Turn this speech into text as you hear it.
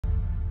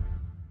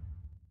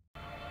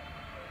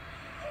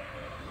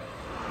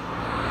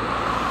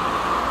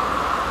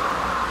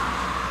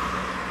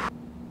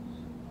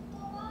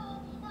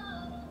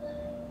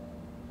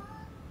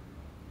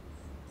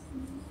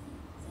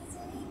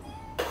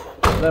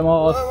ござい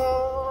ます。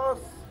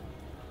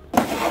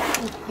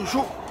よいし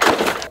ょ。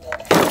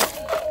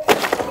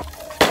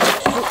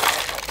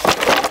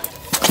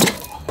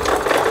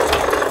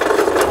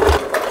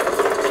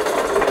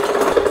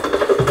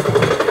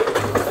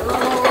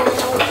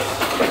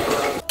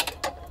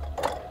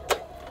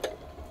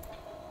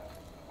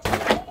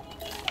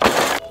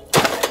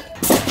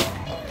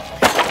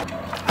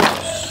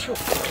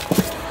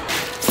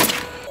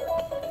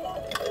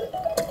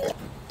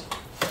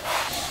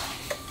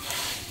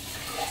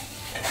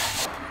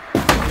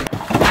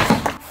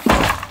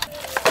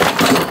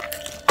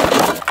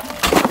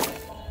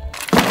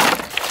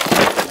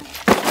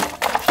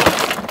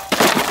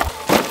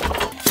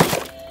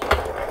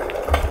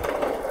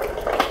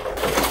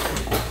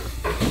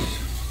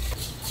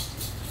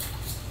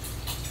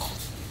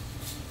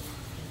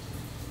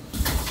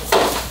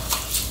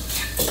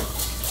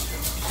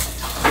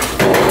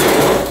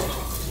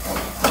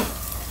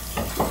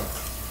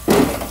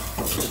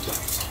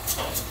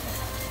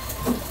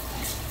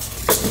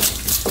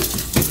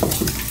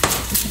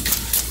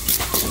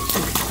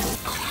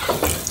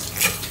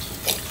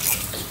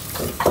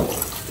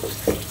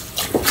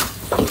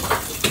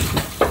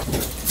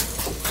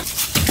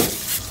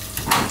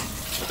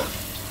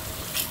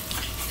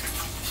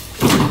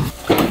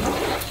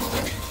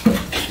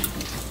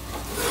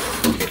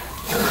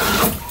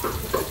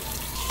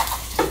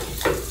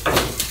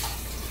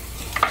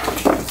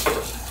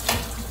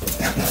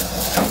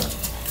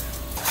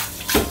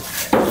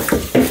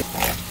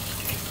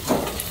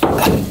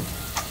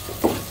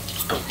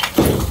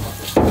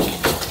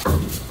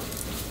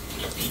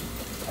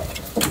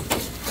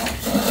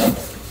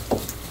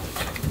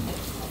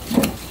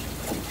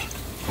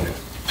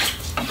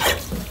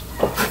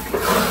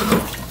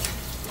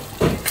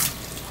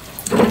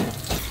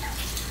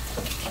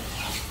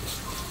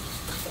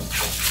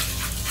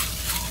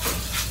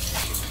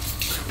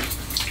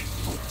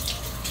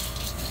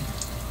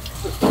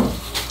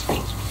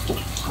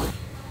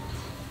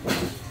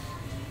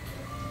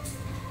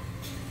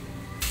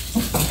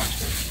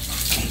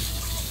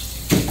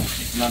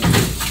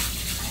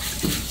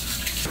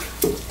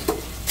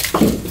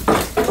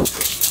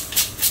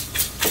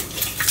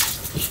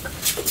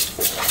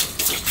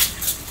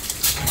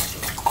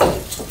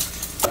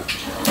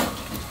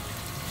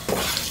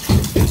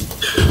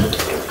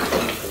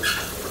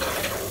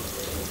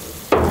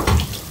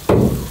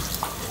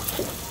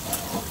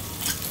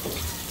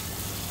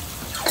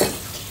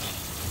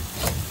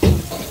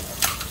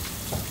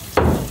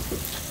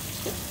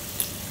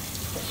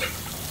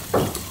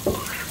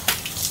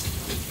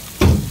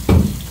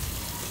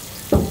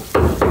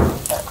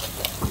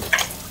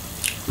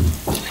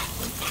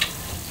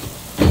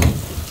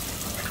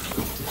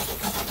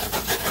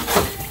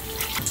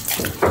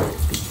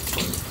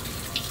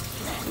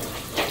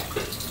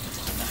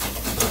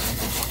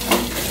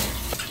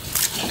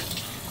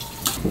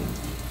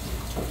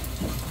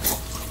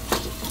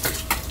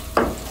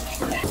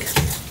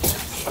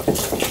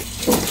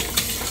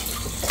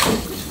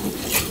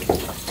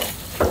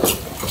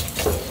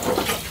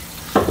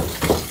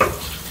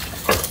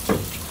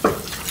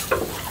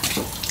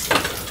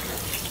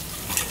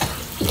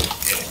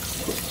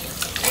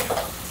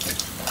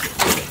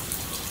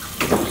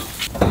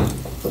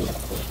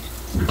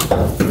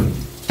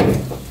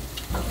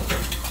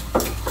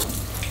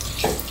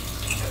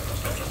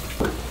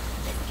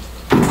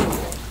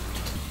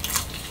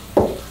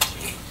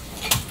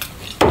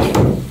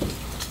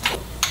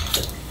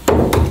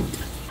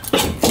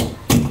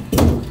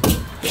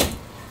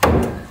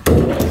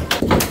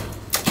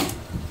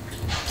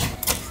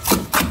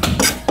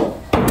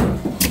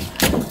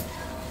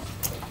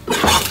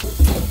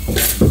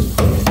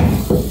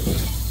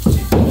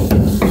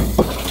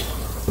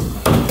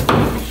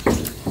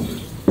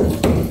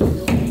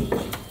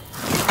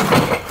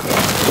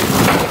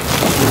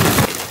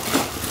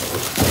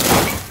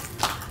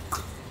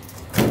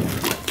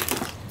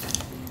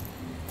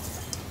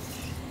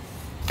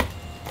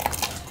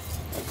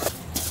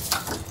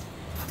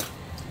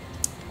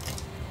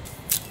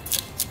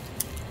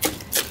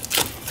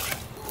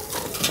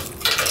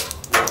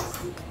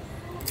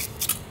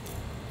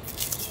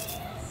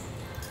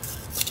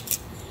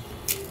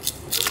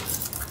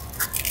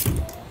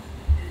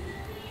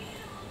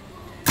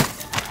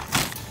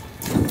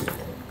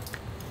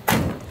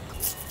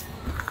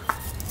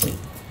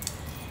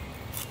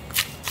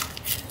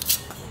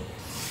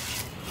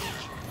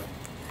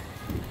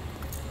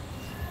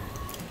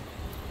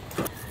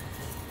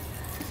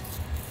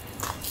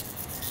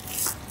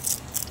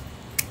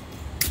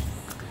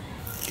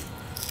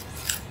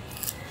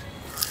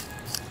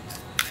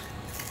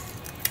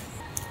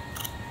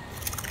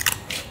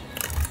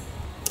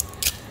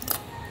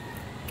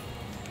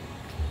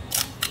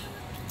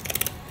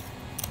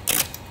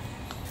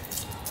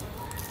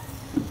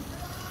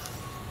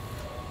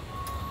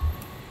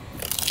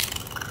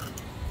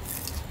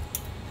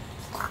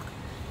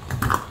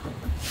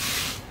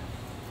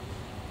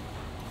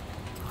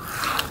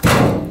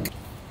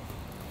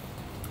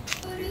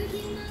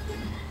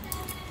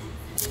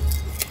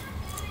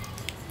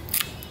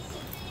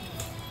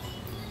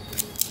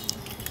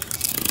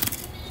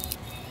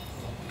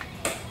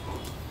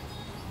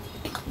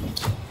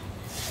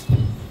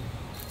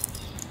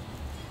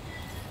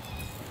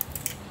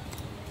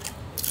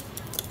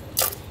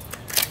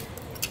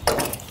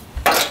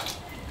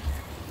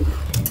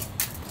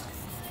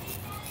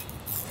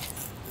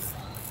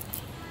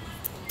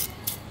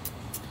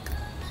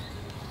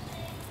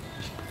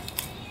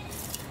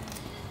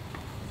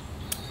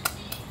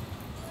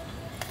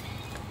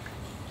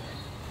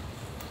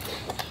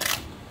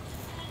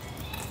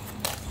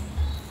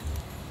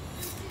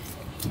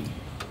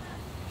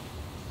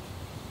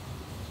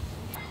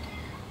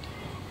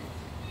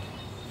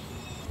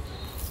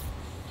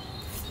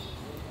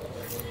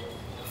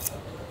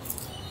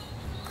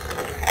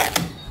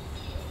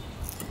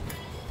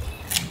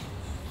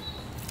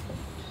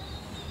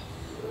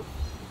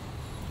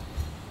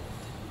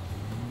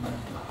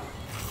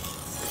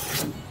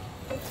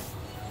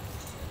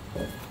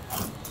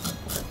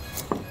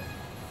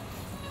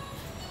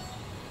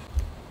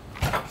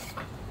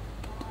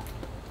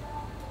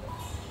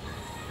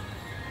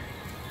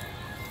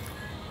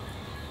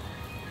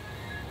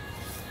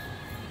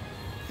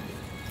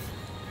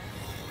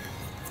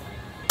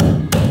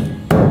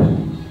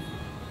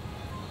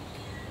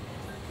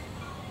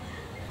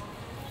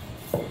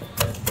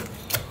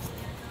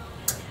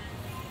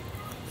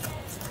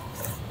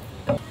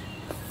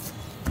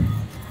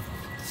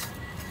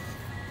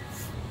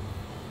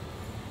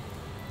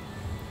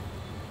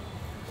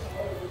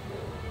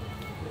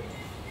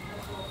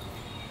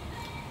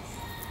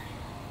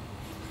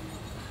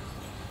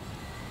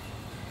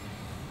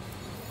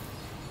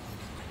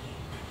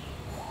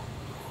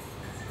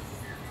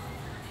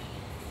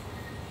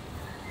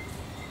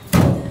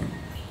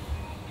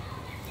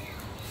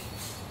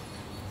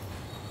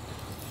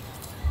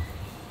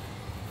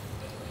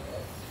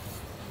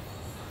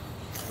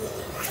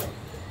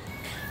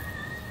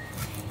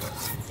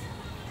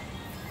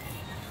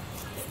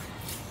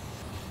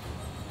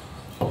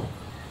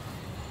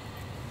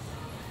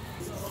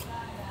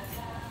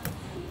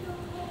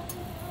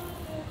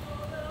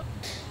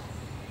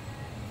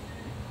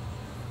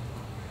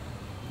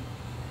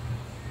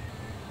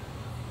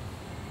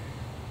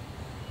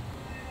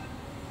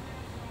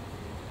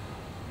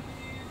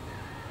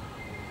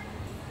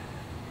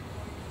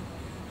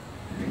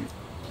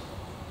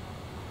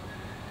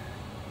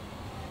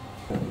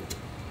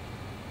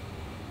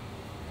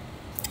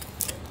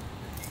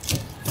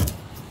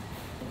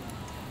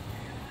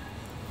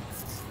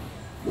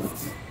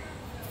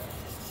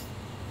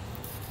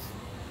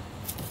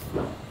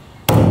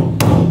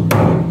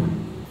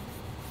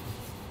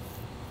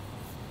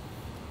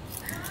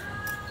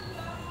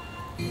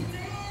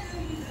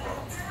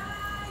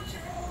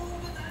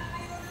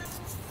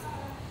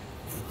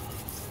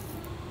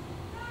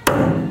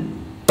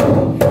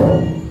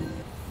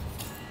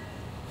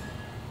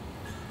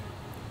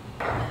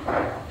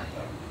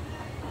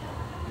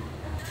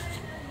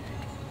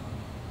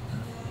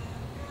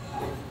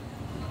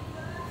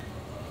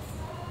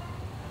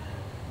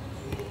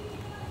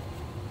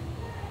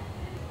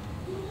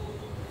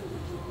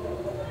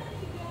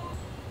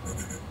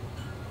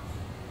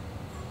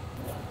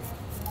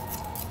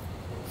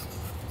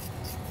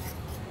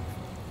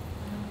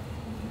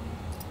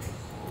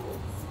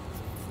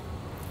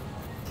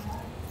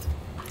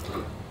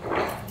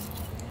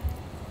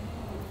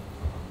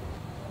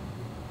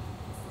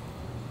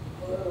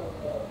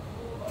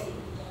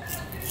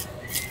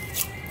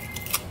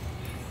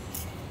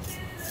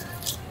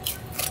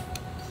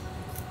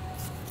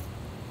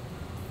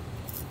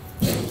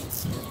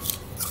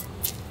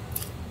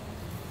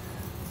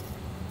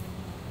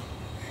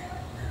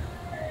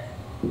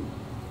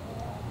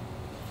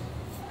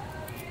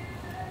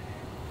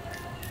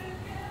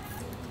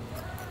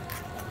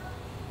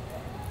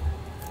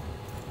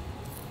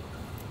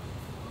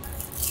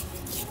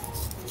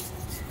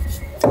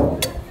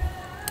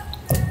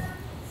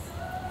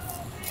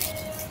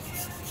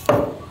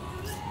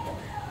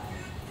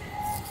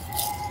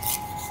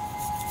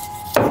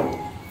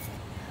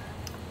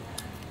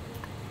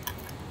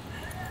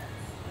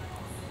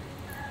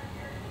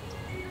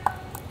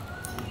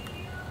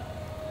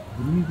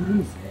ブルンブルン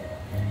ですね。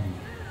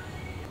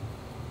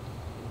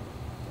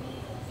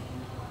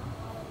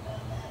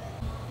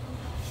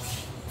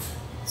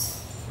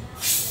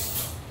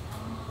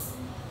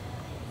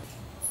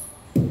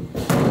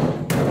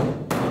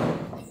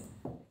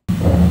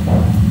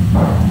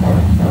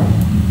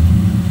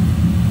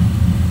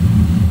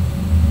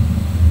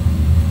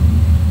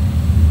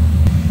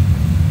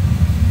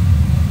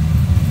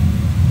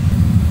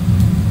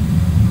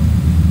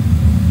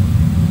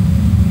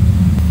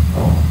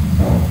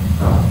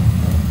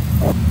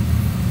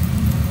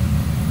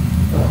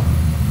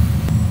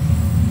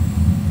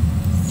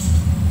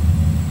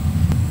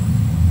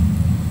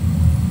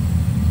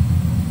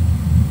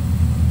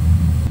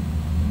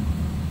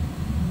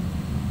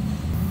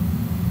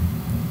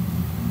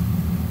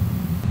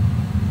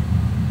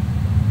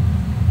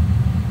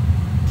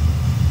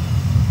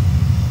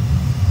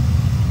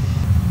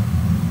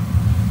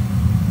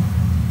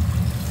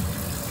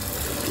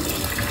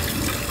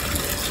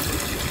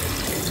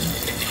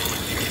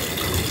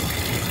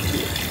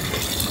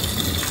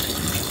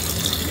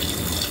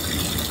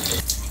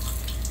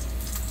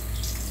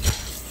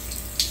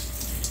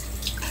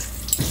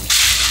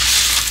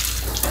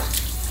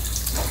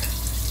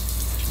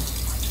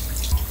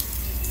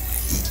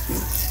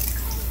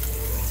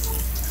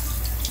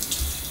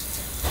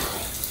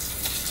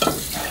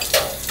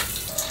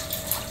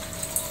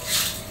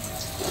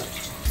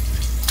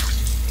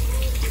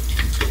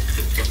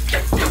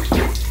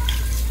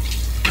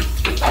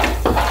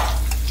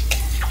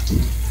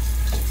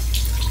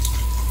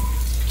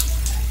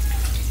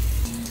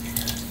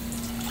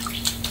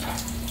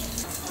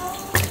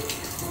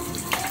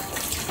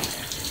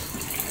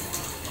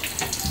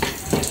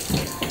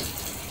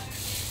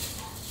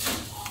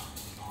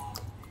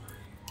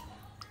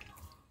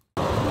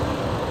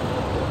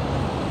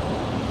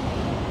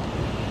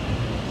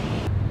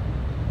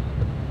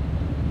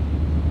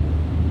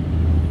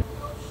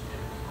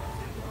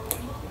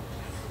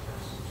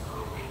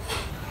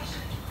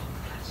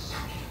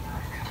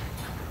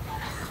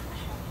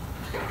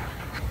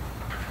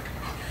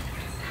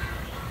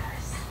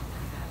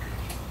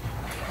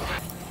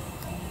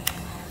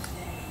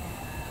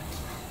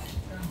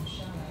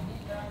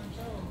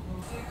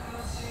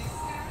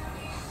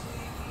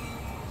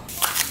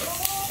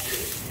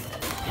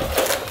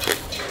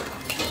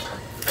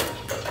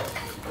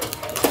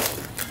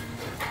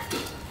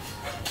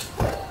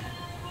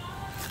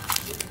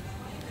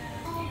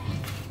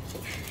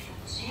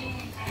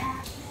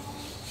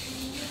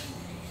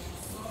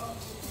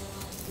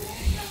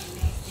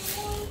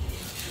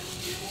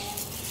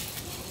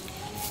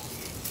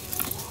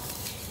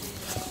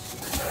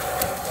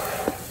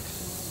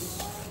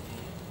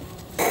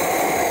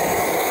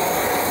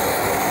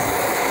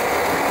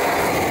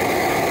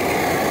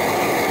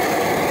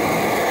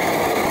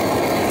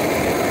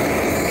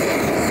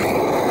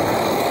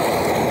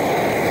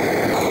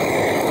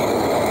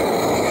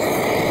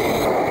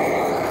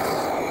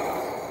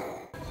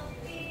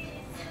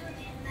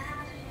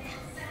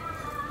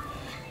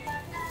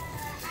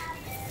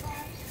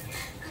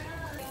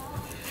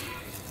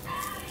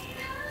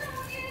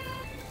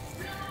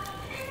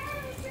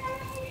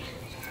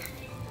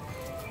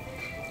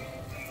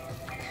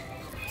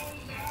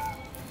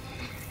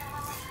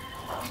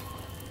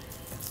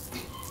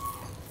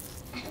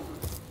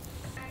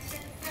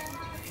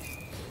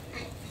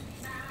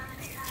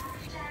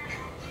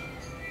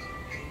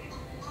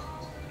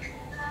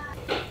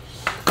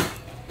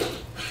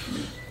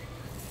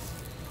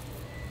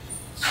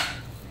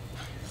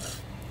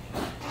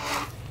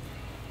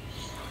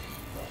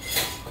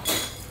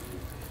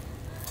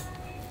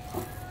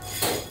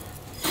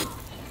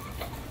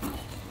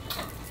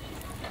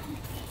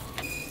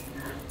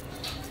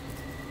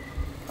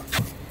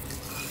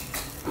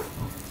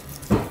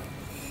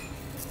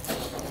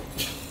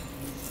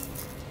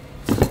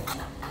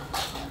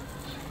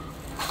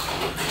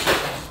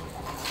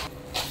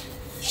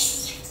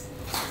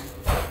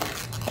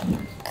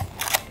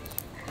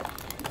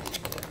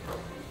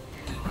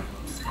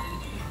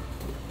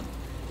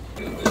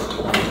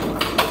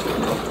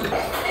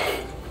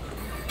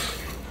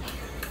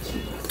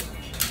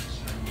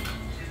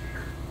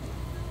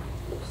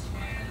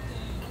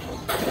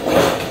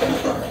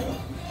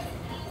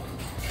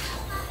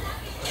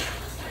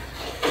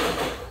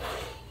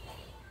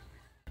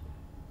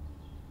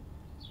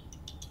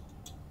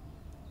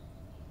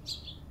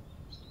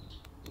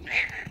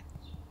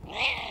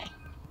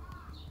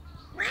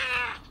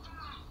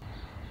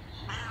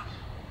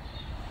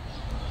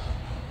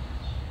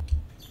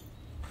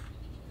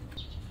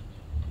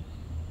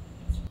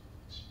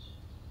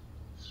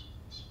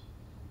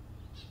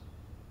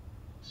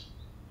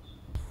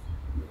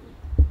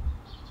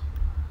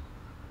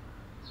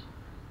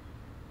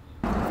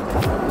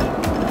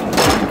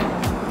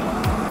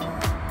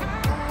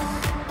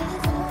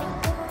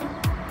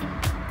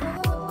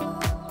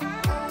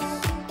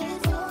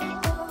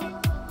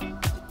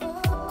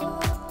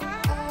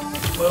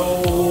おはよう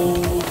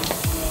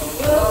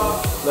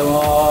ござい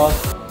ま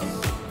す。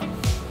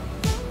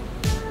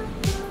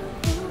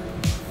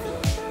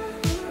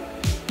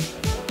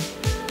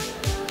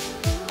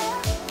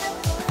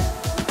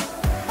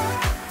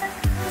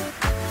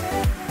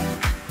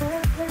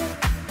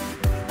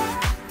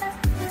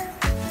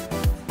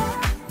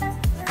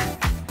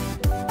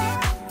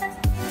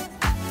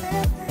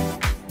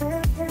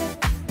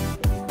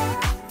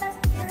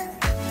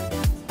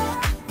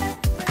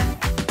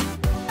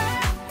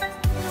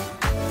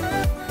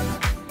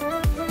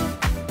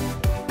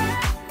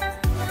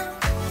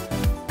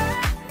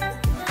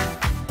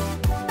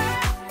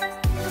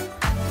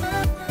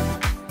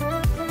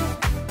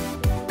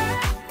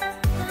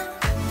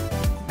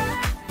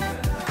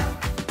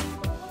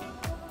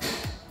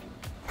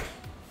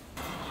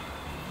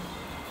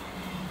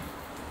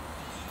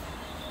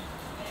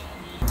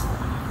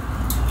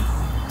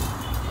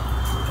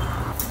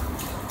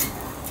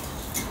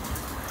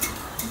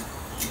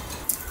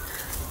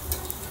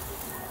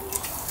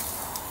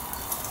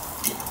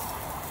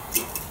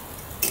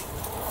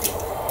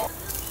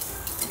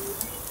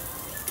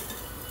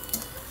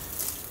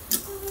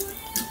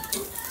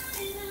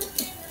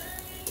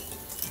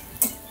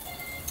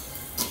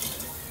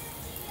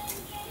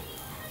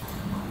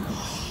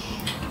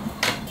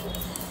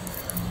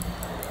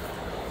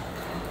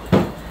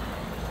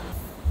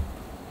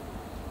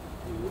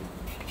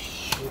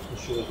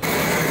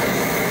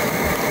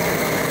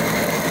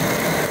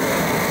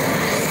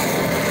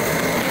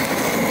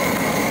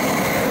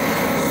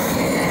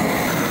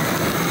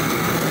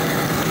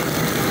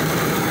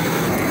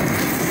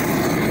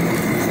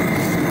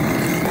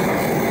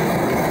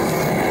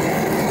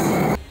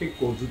結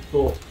構ずっ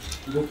と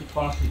動きっ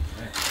ぱなしです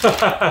ね。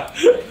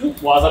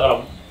もう朝から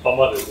晩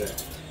までで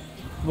すね。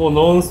もう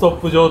ノンスト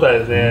ップ状態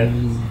ですね。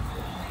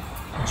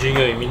従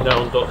業員みんな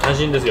本当安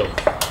心ですよ。よ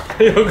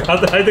く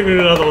働いてくれ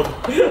るなと思って。あ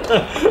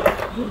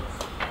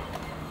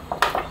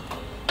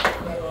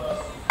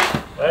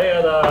り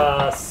がとうござい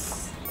ま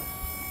す。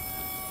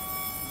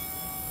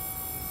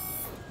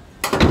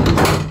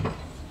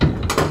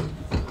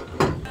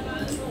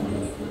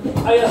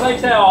はい、野菜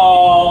来た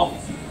よ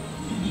ー。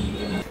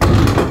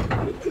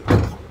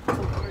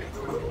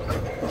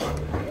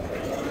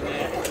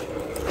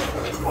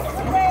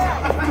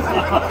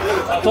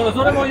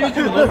それも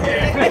YouTube の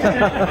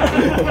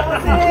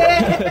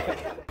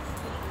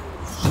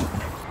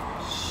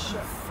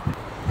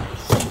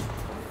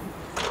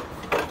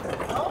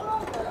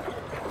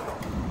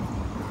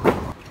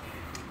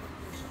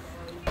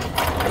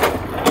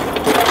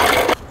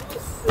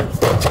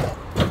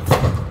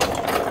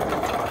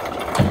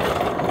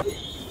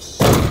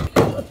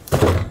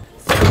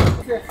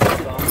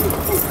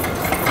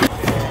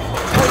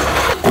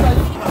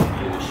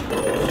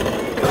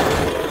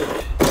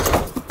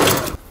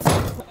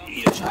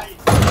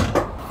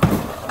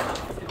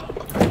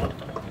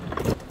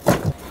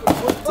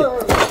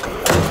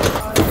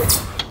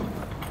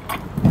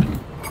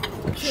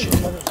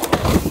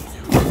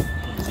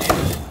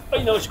は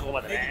い、直しここ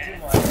まで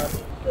ね。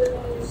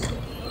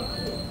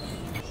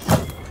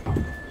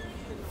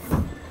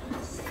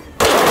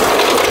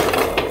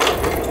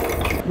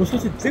もしか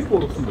して全部お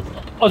ろすんです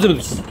か？あ、ゼロ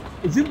です。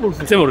全部おろす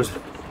んですか？全部おろす。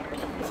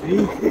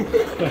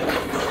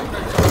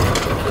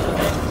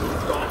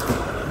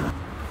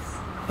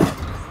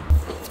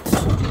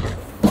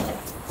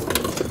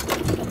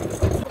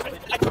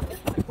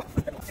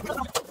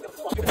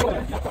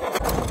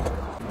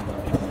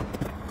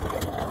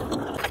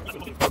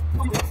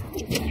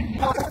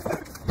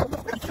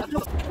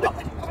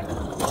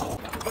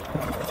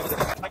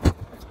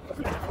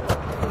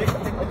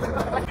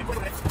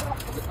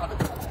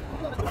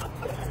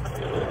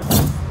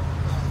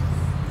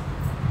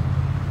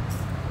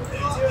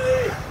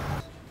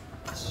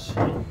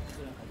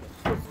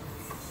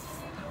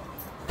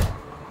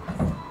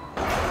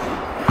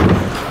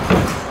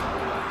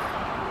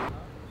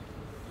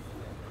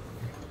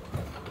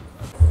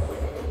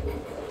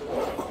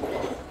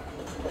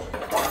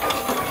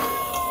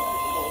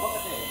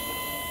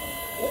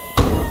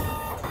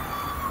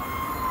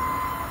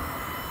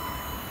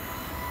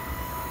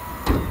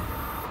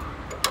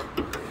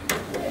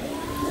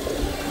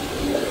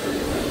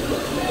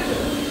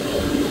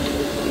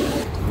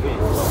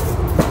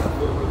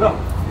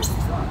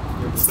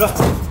が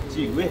チ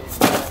ー上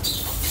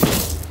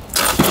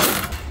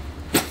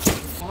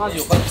同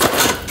じおかず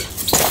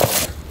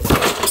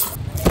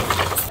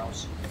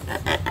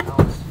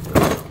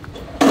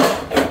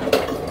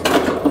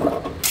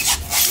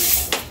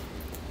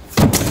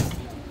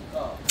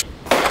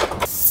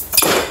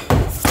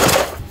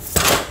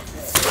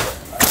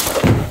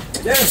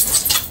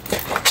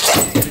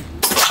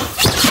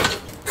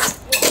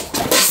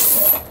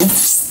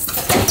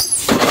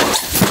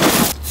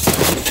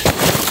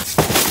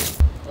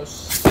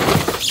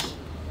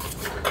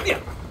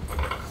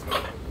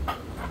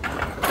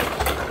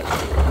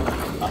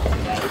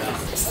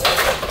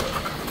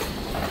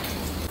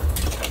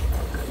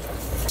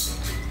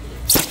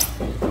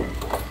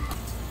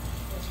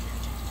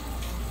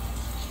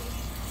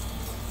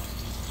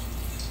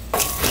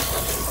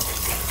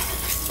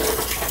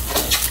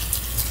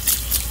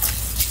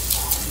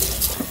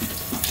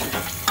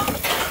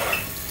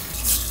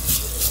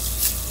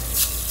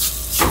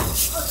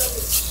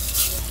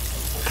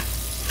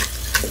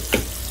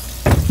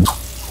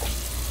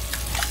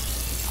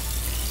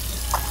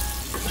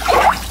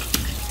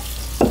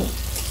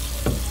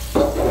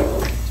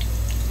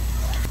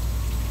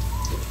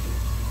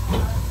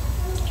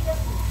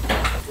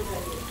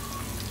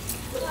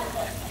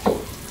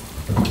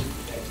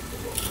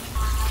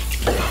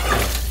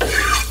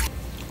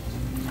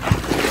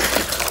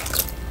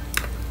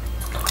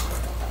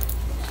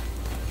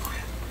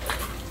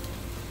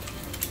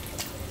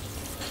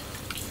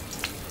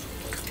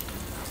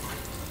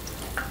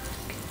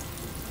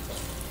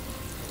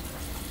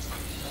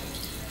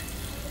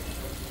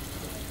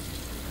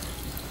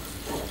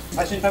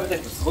最初に食べ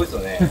た人すごいです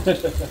よね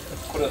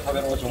これを食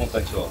べろうと思っ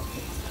た人。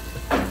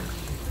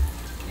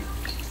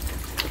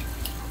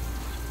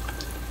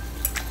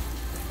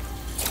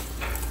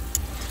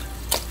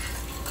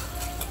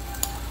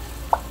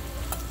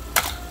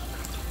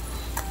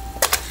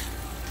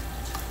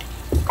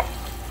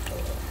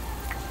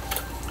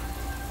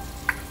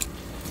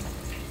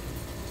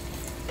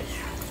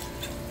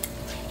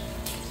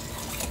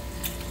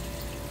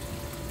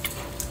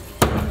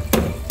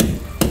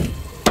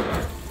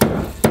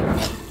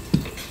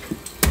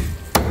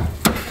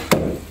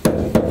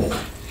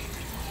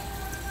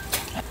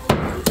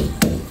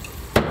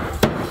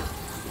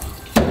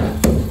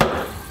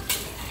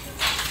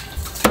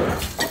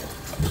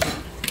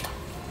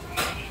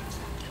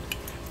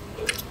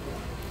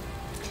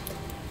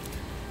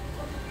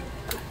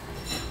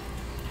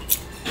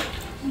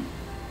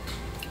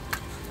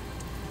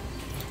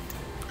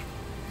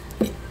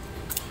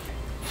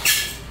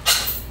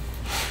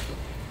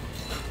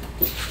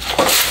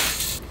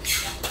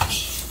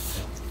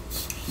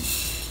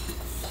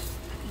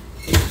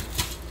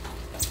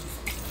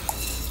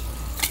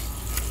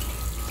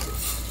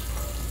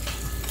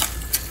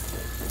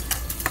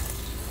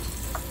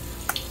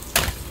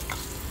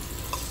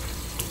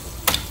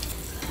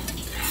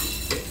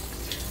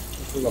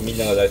これがみん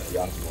なが大好き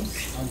アンキモ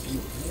ス。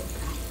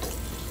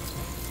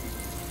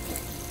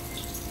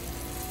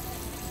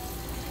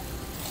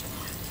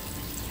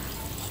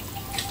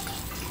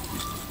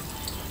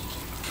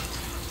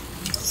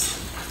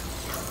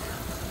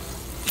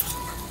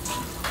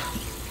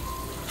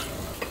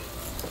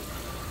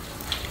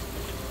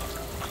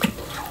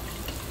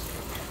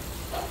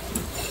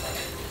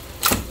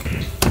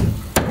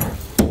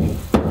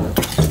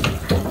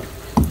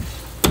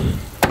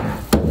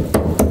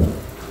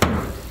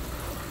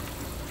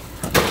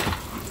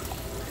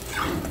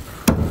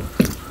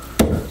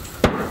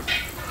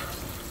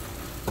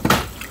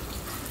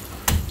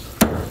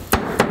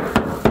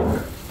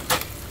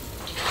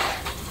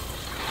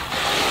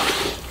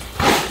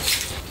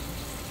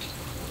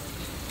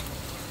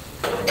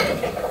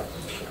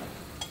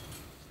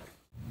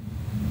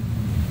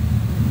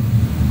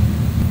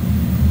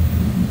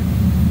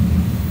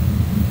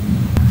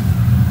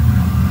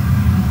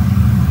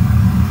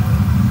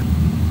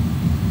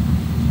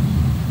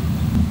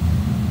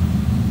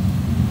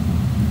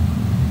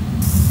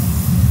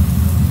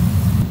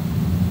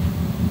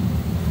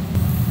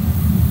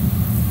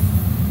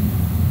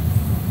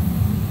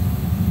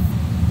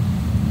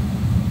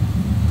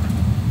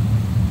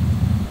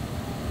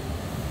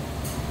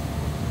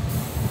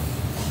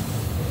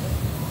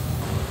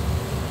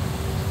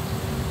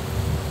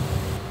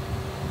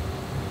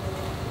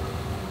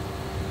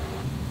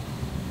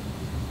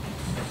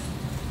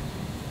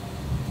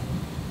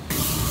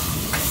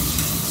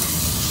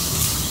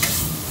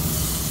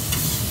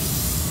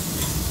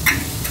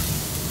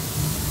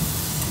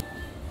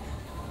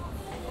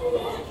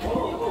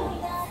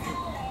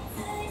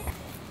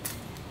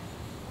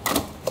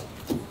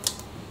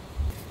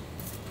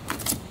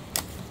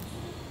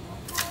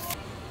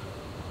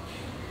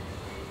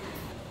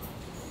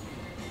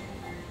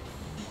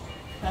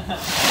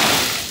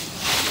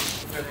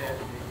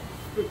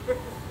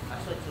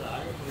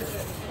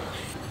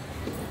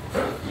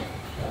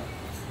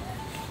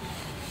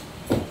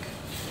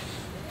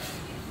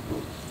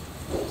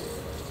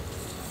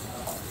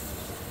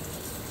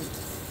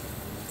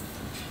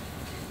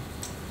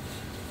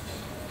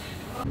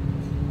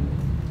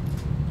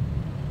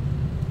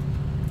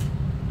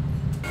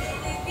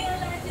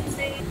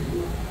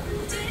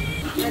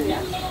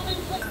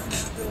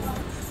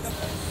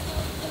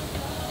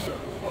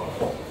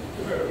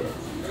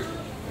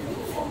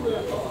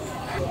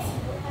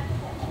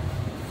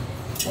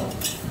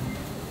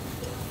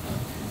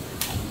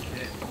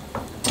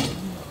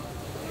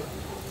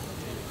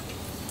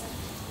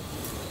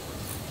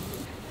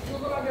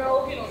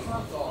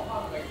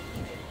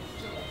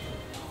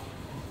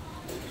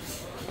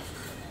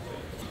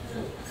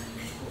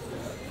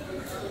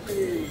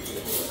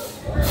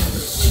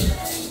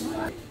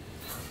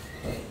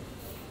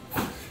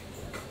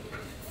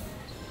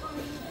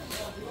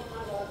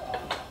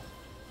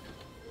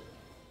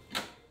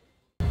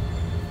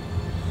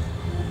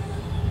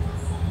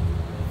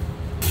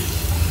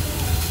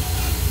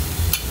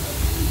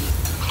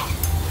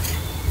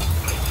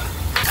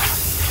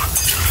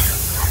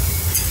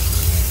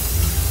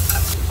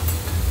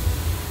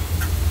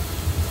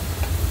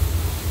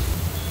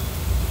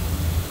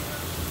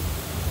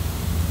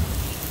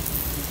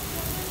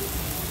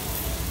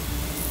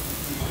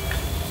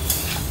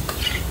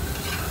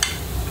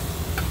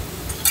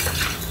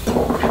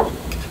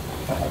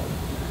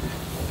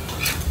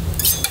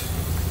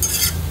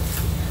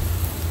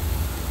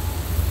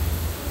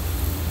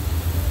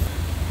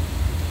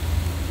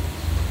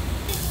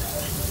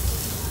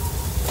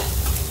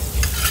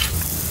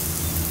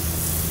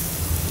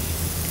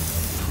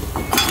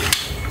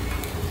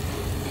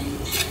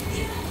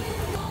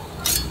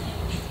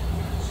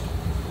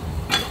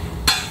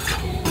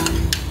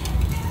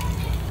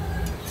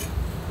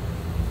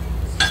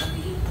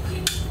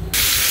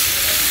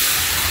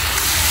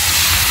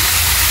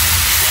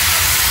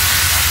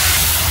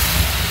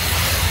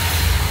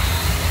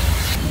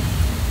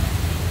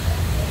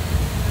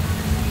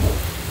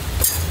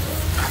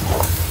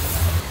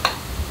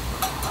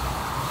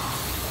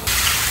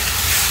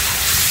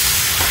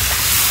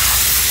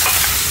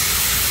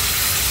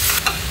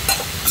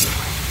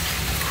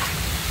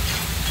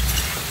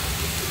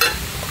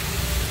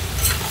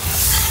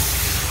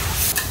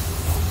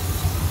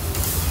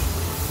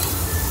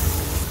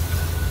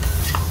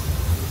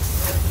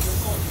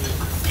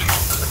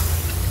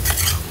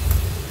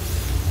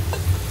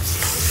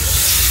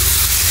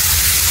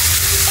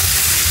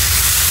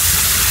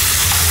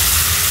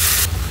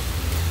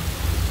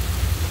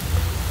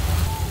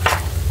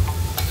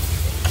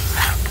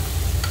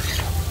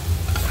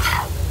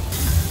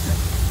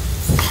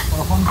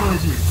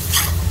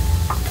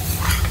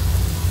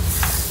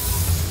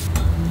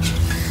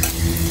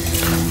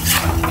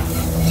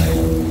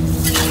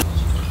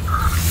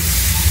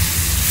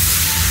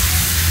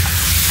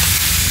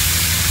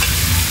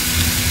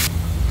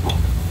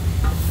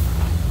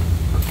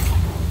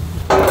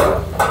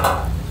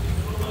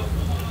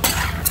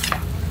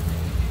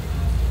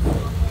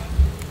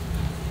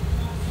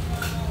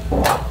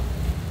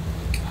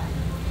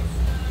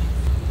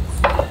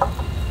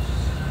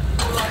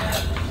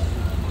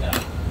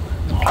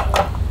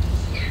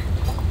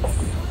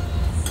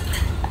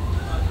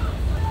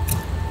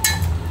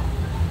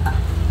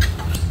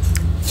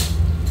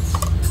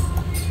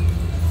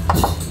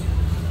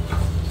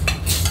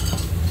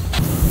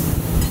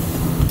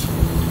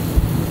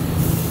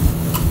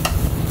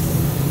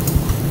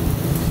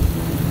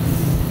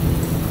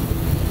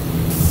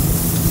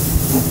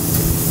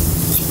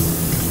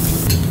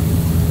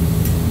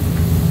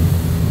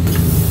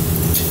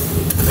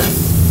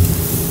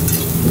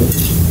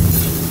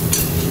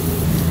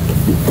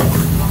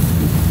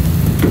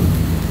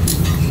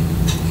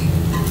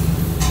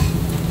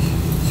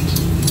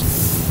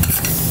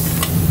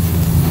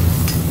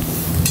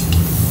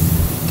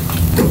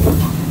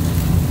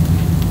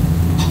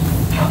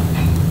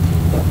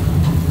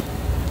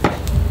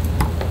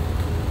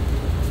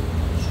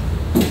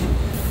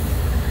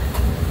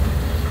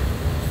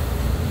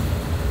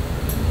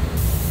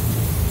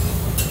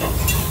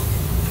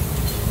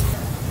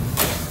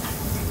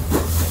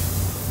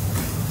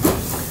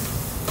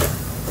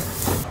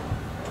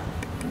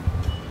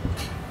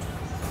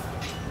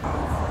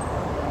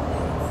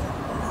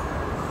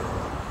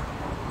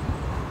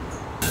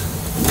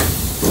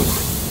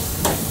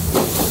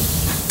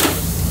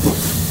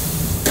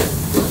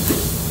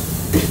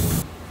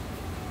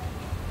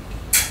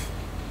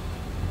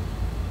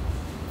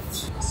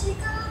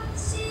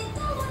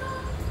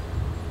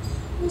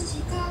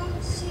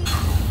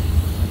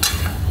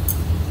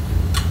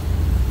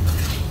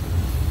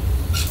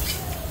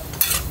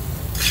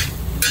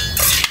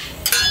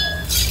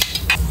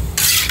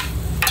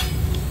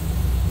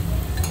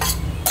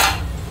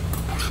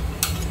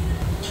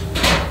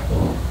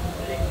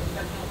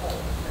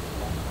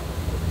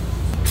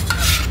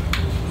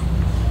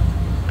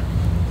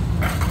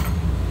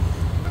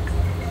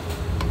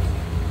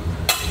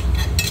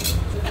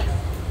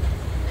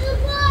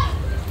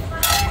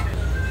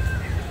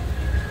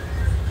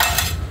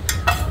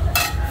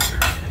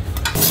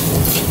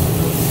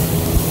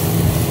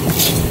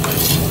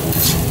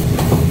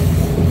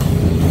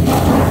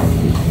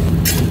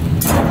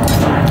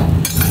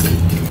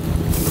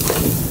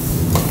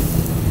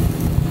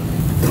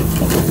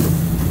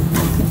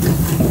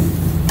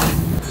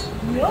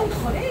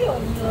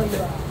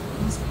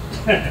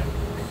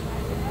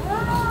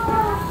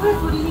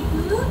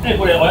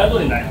これ親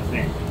鶏になります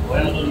ね。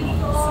親鶏の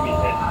炭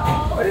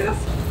で。これで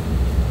す。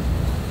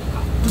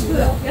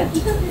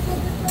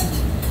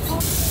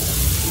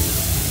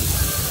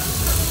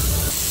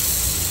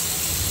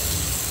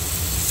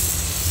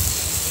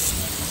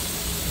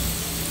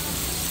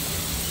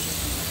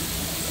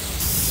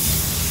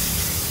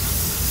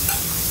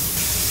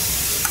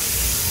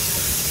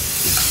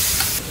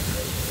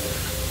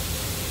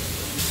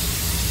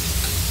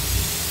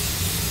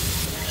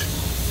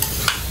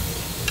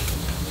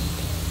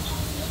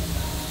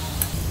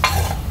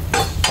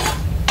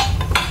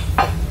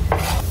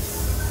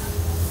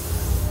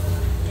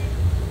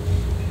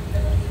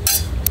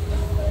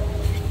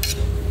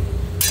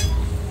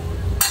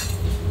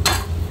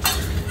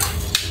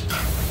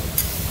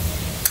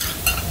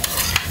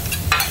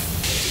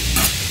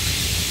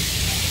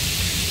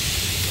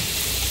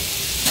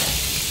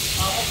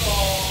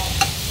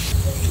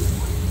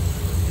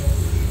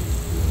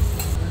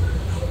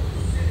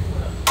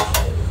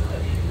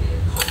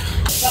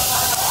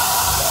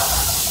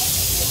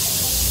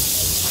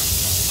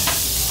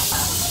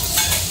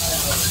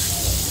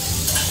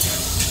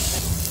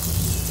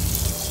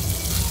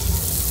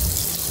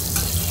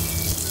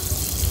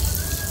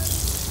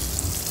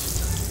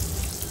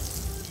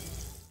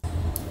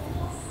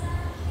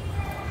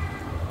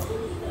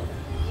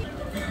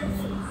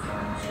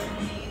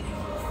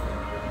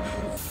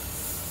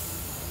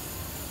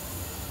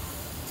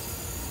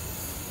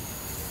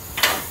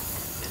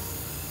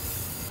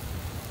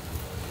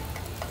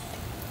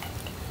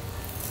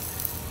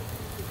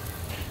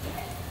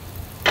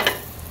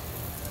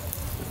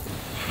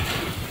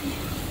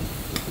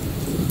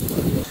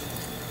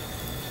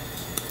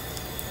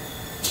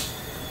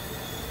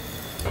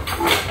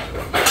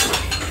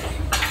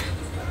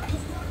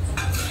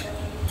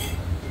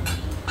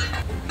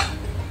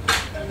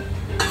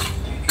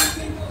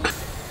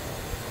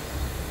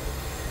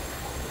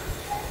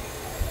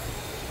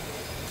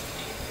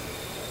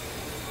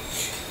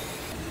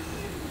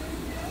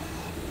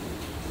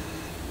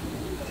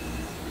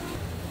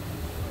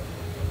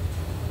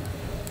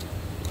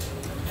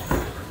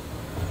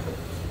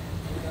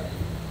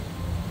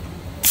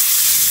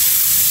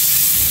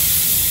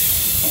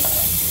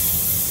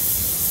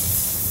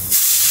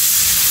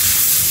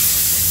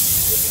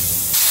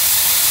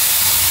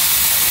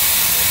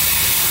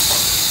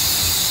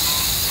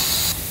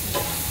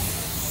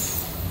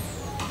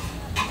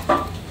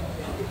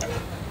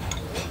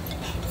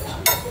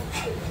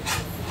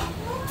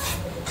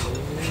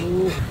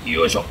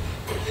よいしょ。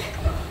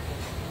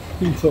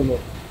緊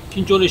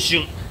張の一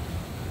瞬。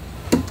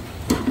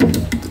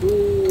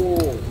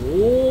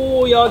お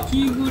お、焼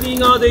き栗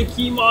がで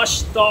きま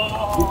した。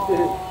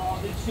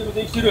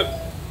できてる。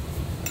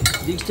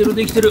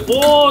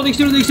おお、でき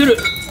てる。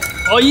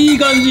あ、いい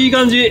感じ。いい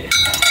感じ。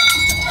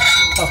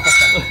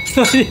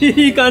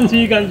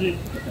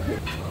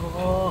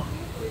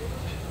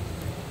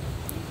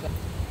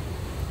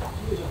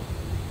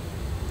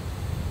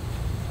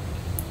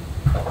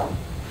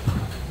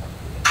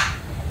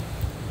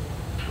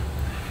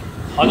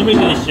初め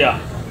てにしちゃ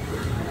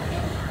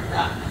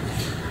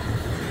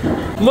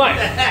うまい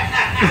や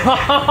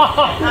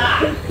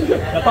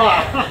ったわ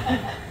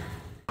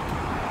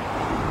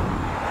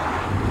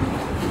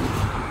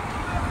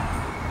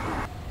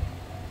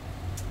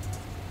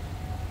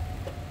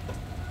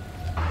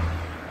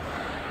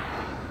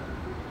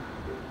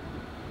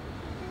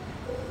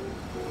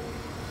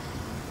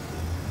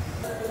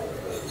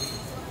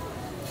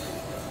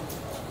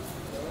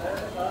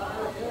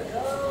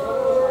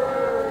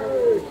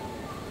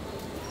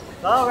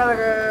さあ岡田君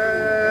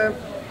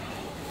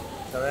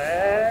そ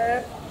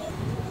れ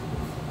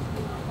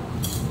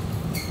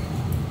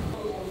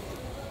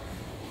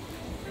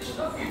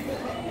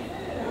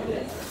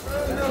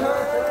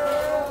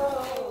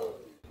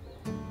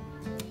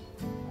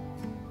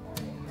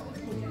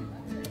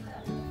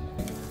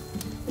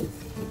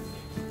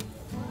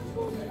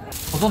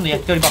ほとんど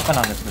焼き鳥ばっか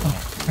なんですけどね。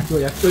今日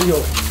焼き鳥を。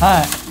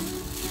はい。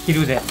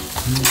昼で。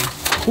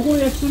ここの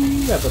焼き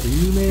鳥がやっぱ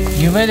有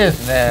名。有名で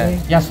す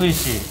ね。安い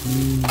し。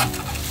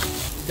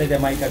大体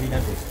毎回みんな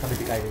で食べ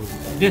て帰れるみた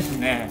いな。です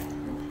ね。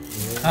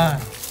は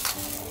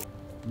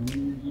い。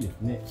いいで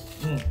すね。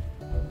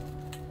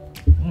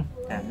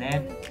だよ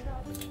ね。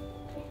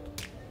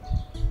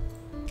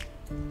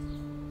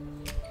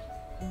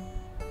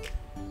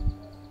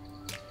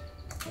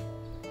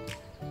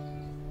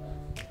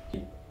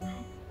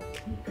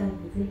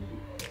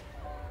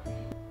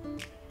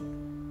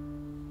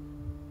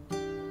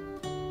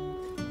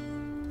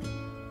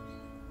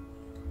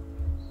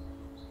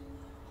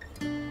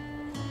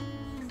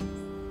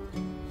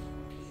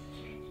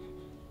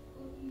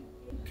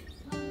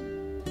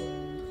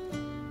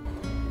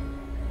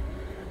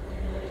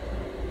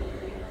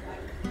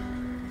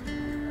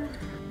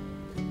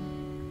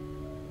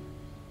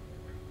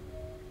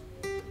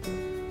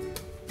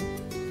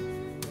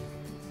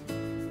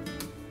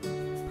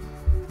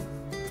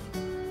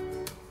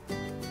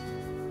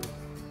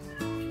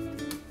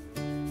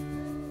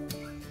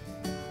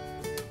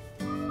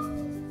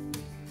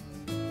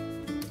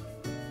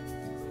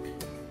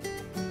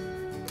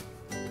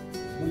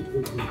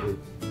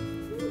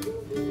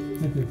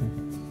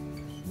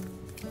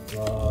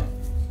わあ、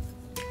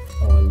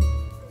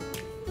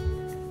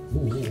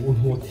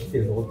ってきて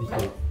る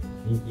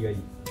人気がいい。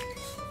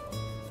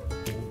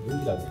人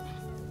気だね。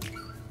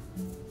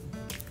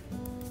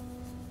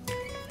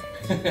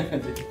出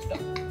てきた。ち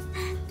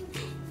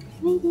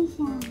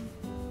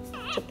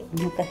ょっと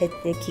お腹減っ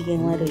て機嫌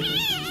悪いです。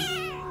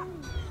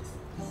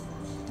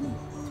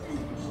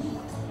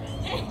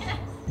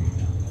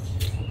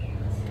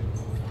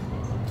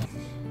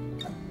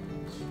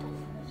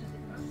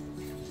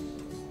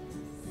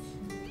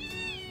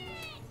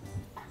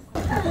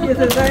ありが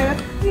とうございま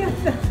す。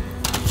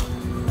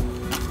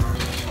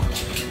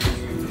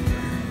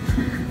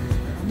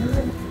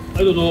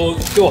はい、どうぞ。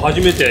今日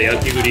初めて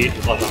焼き栗、お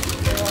母さ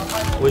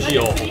ん。美味しい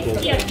よ。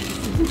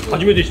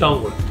初めてした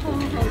んこれ。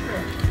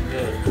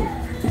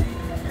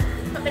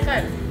買って帰る。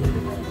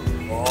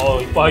あ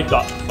あ、いっぱい入っ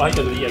た。いっぱい入った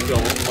けどいいや、今日お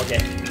まけ。あ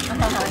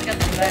りが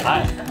とうございます。は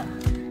い。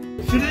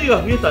種類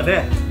が増えた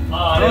ね。あ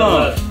あ、ありがとうご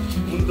ざいます。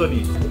本当に。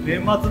年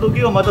末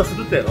時はまたす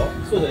るったやろ。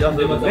そうだよ。やん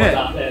でるね。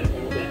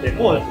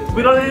もうもう食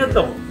べられんやっ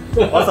たもん。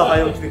朝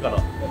早起きてから。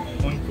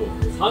本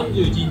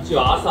31日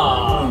は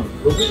朝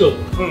6時と。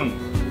当。うん。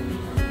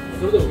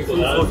それでも結構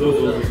並んでる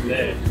んです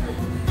ね。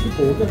結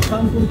構お客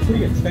さんとの距離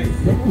が近いで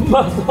すね。ま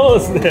あそう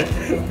で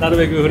すね。なる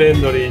べくフレ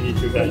ンドリーに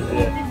という感じ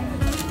で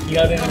気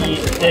軽に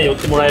ね寄っ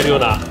てもらえるよう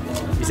な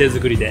店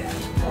作りで。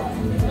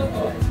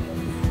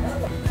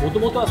もと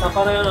もとは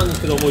魚屋なんで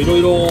すけども、いろ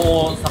い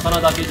ろ魚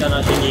だけじゃ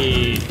なし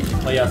に、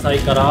まあ、野菜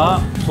か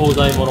ら惣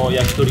菜もの、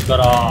焼き鳥か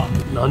ら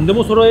何で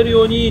も揃える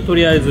ように、と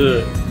りあえ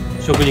ず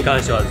食に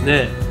関してはです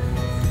ね、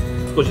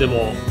少しで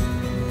も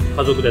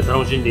家族で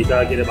楽しんでいた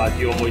だければ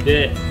という思い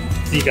で、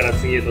次から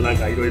次へとなん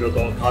かいろいろと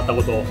変わった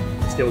ことを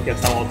してお客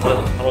さんを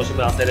楽し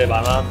ませれ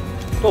ばな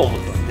と思っ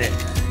てますね。